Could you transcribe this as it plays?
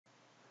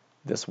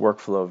This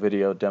workflow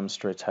video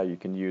demonstrates how you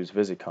can use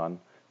Visicon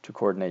to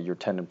coordinate your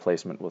tendon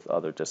placement with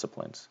other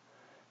disciplines.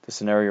 The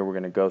scenario we're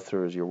going to go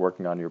through is you're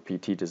working on your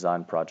PT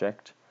design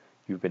project.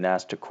 You've been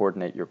asked to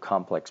coordinate your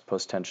complex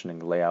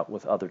post-tensioning layout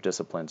with other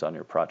disciplines on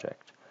your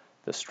project.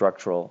 The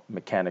structural,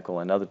 mechanical,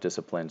 and other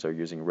disciplines are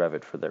using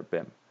Revit for their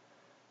BIM.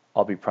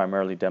 I'll be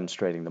primarily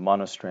demonstrating the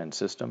monostrand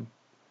system,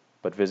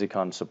 but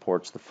Visicon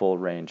supports the full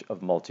range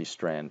of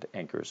multi-strand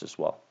anchors as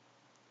well.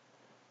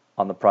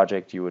 On the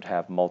project, you would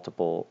have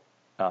multiple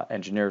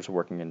engineers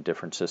working in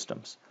different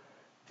systems.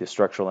 The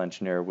structural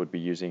engineer would be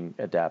using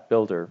Adapt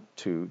Builder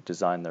to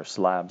design their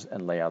slabs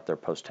and lay out their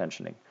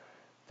post-tensioning.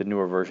 The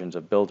newer versions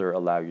of Builder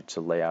allow you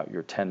to lay out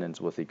your tendons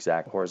with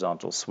exact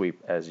horizontal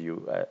sweep as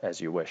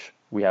you wish.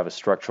 We have a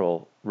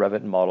structural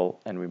Revit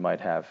model, and we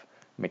might have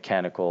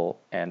mechanical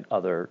and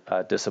other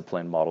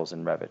discipline models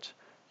in Revit.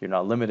 You're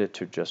not limited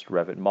to just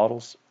Revit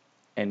models.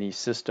 Any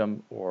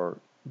system or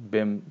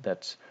BIM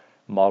that's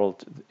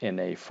modeled in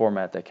a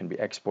format that can be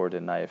exported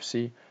in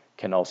IFC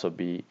can also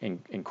be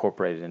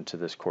incorporated into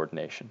this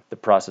coordination. The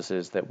process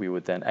is that we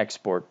would then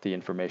export the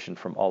information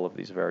from all of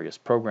these various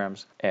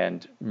programs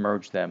and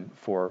merge them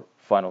for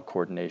final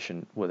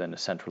coordination within a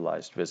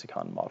centralized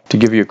Visicon model. To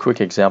give you a quick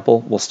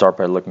example, we'll start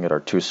by looking at our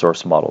two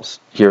source models.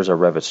 Here's our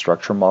Revit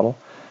Structure model.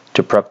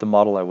 To prep the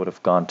model, I would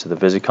have gone to the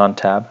Visicon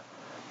tab,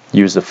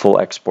 use the full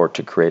export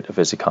to create a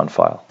Visicon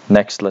file.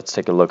 Next, let's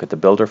take a look at the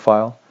Builder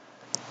file.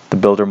 The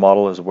Builder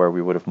model is where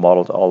we would have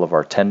modeled all of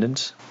our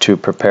tendons. To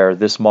prepare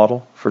this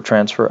model for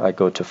transfer, I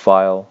go to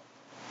File,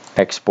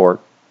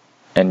 Export,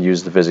 and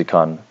use the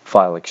Visicon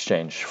file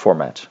exchange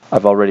format.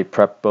 I've already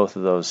prepped both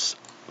of those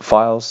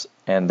files,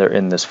 and they're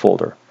in this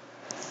folder.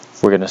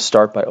 We're going to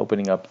start by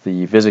opening up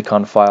the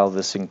Visicon file.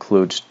 This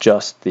includes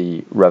just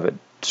the Revit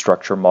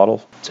Structure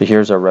model. So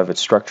here's our Revit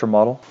Structure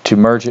model. To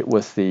merge it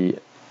with the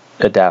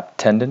Adapt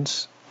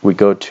Tendons, we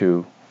go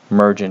to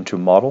Merge into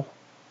Model,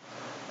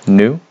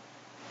 New,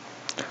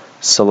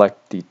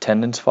 select the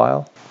Tendons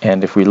file,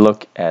 and if we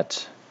look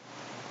at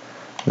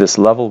this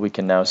level, we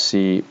can now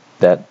see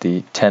that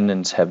the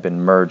tendons have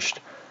been merged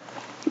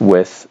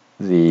with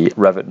the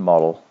Revit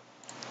model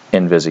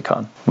in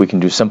Visicon. We can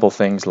do simple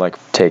things like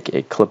take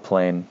a clip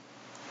plane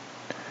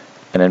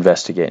and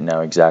investigate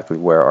now exactly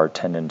where our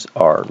tendons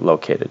are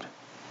located.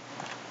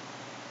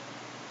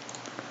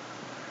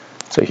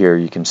 So here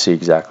you can see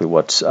exactly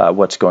what's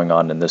going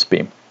on in this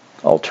beam.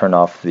 I'll turn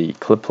off the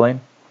clip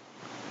plane,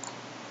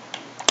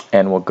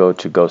 and we'll go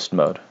to ghost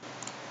mode.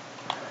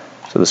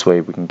 So this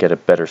way we can get a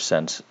better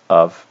sense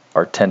of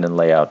our tendon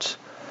layouts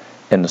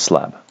in the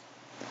slab.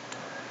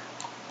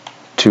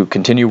 To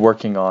continue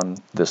working on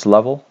this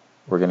level,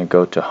 we're going to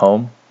go to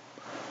Home,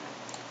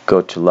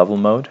 go to Level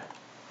Mode.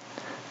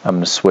 I'm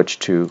going to switch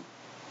to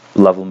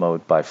Level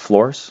Mode by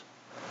Floors,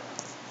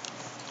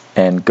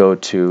 and go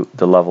to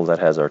the level that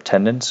has our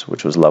tendons,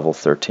 which was level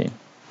 13.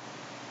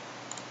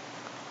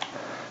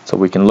 So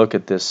we can look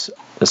at this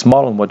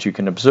model, and what you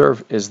can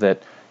observe is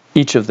that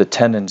each of the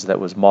tendons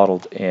that was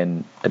modeled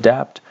in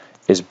Adapt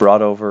is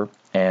brought over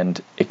and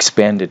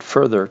expanded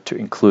further to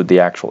include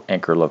the actual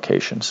anchor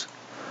locations.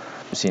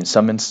 We've seen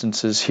some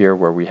instances here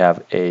where we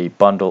have a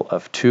bundle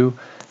of two.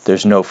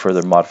 There's no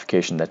further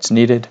modification that's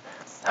needed.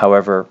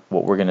 However,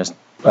 what we're going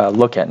to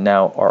look at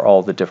now are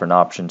all the different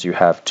options you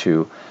have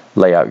to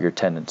lay out your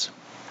tendons.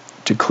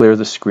 To clear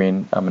the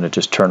screen, I'm going to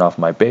just turn off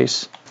my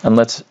base, and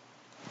let's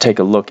take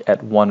a look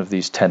at one of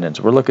these tendons.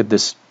 We'll look at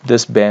this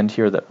band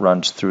here that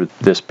runs through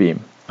this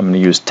beam. I'm going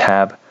to use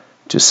Tab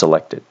to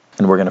select it,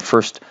 and we're going to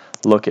first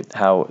look at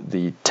how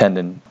the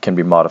tendon can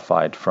be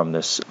modified from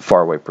this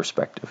faraway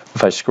perspective.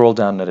 If I scroll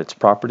down at its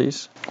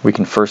properties, we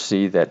can first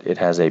see that it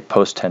has a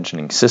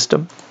post-tensioning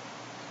system.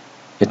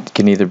 It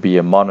can either be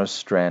a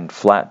monostrand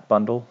flat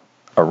bundle,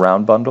 a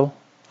round bundle.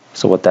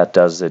 So what that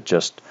does is it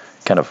just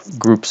kind of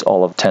groups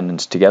all of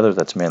tendons together.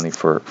 That's mainly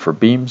for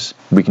beams.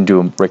 We can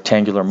do a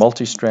rectangular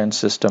multi-strand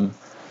system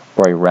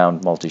or a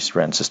round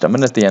multi-strand system.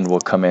 And at the end, we'll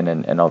come in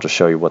and I'll just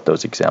show you what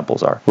those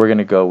examples are. We're going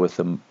to go with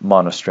the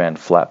monostrand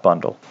flat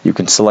bundle. You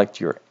can select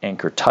your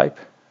anchor type.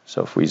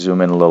 So if we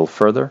zoom in a little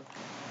further,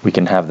 we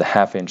can have the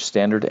half-inch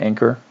standard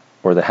anchor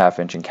or the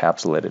half-inch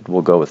encapsulated.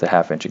 We'll go with the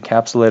half-inch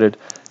encapsulated.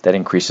 That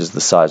increases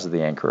the size of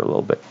the anchor a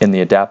little bit. In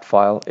the Adapt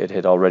file, it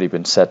had already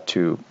been set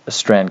to a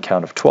strand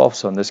count of 12,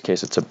 so in this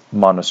case it's a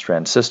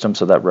monostrand system,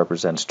 so that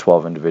represents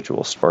 12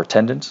 individual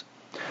tendons.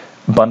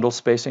 Bundle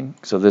spacing,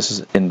 so this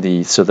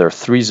is so there are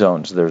three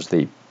zones. There's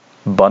the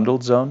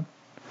bundled zone,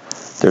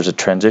 there's a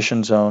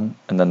transition zone,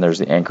 and then there's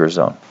the anchor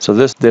zone. So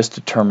this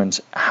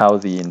determines how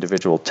the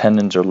individual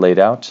tendons are laid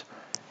out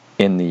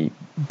in the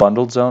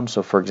bundled zone.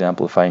 So for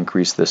example, if I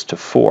increase this to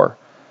 4,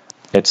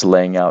 it's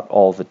laying out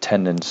all the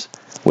tendons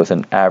with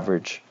an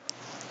average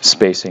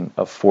spacing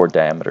of 4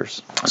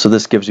 diameters. So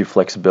this gives you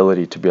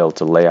flexibility to be able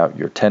to lay out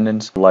your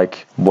tendons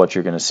like what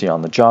you're going to see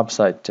on the job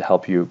site to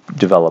help you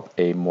develop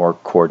a more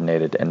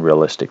coordinated and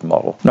realistic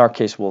model. In our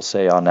case, we'll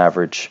say on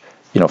average,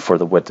 for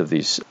the width of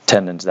these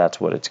tendons, that's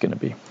what it's going to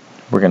be.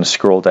 We're going to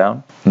scroll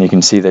down, and you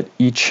can see that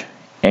each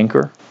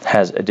anchor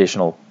has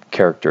additional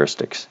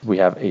characteristics. We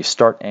have a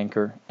start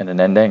anchor and an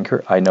end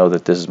anchor. I know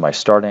that this is my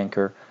start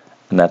anchor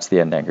and that's the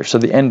end anchor. So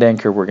the end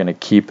anchor we're going to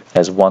keep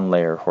as one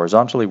layer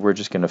horizontally. We're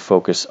just going to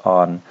focus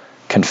on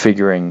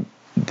configuring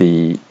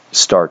the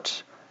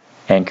start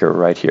anchor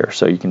right here.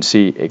 So you can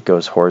see it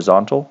goes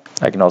horizontal.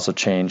 I can also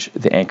change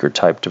the anchor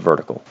type to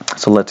vertical.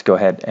 So let's go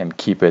ahead and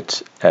keep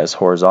it as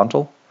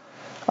horizontal.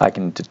 I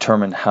can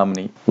determine how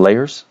many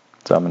layers.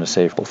 So I'm going to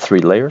say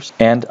 3 layers,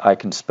 and I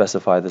can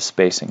specify the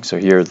spacing. So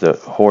here the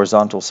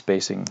horizontal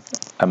spacing,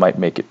 I might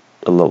make it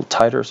a little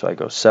tighter, so I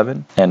go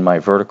 7, and my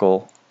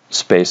vertical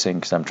spacing,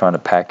 because I'm trying to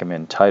pack them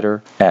in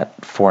tighter,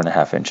 at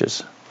 4.5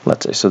 inches,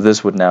 let's say. So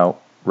this would now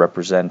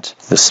represent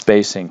the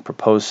spacing,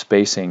 proposed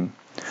spacing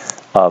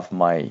of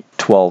my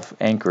 12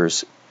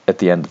 anchors at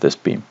the end of this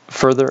beam.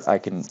 Further, I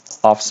can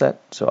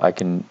offset, so I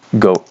can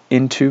go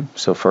into,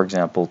 so for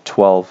example,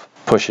 12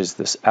 pushes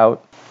this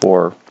out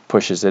or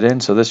pushes it in.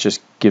 So this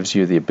just gives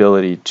you the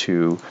ability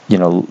to,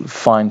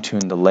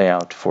 fine-tune the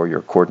layout for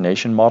your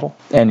coordination model.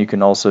 And you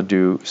can also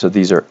do, so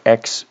these are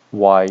X,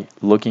 Y,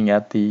 looking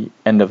at the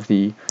end of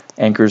the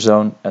anchor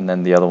zone, and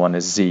then the other one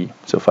is Z.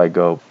 So if I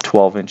go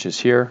 12 inches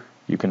here,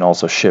 you can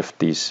also shift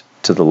these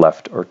to the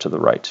left or to the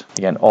right.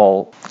 Again,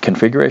 all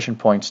configuration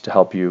points to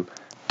help you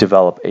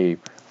develop a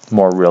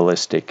more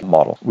realistic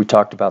model. We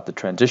talked about the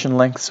transition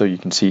length, so you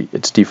can see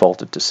it's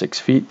defaulted to 6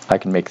 feet. I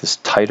can make this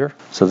tighter,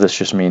 so this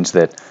just means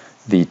that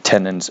the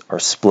tendons are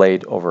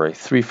splayed over a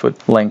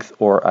 3-foot length,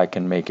 or I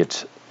can make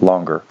it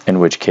longer, in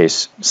which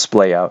case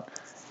splay out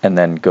and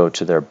then go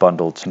to their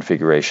bundled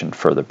configuration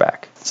further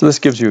back. So this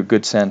gives you a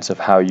good sense of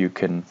how you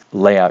can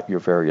lay out your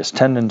various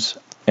tendons.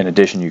 In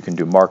addition, you can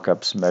do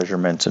markups,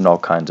 measurements, and all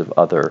kinds of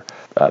other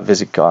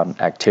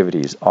Visicon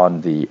activities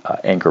on the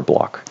anchor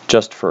block.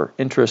 Just for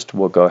interest,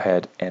 we'll go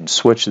ahead and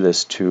switch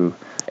this to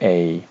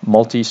a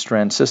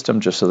multi-strand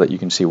system just so that you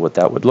can see what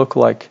that would look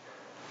like.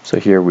 So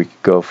here we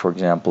could go, for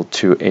example,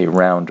 to a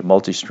round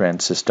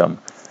multi-strand system,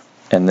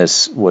 and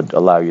this would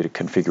allow you to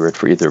configure it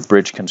for either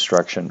bridge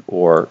construction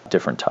or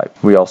different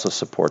type. We also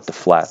support the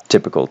flat,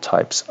 typical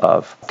types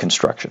of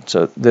construction.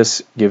 So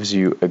this gives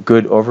you a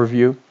good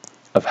overview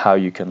of how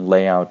you can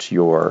lay out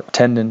your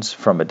tendons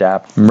from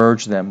ADAPT,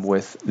 merge them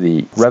with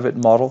the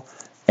Revit model,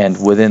 and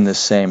within the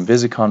same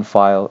Visicon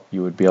file,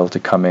 you would be able to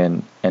come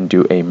in and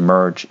do a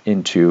merge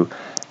into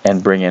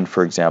and bring in,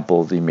 for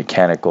example, the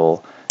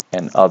mechanical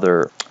and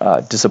other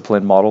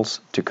discipline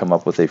models to come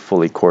up with a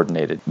fully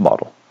coordinated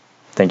model.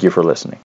 Thank you for listening.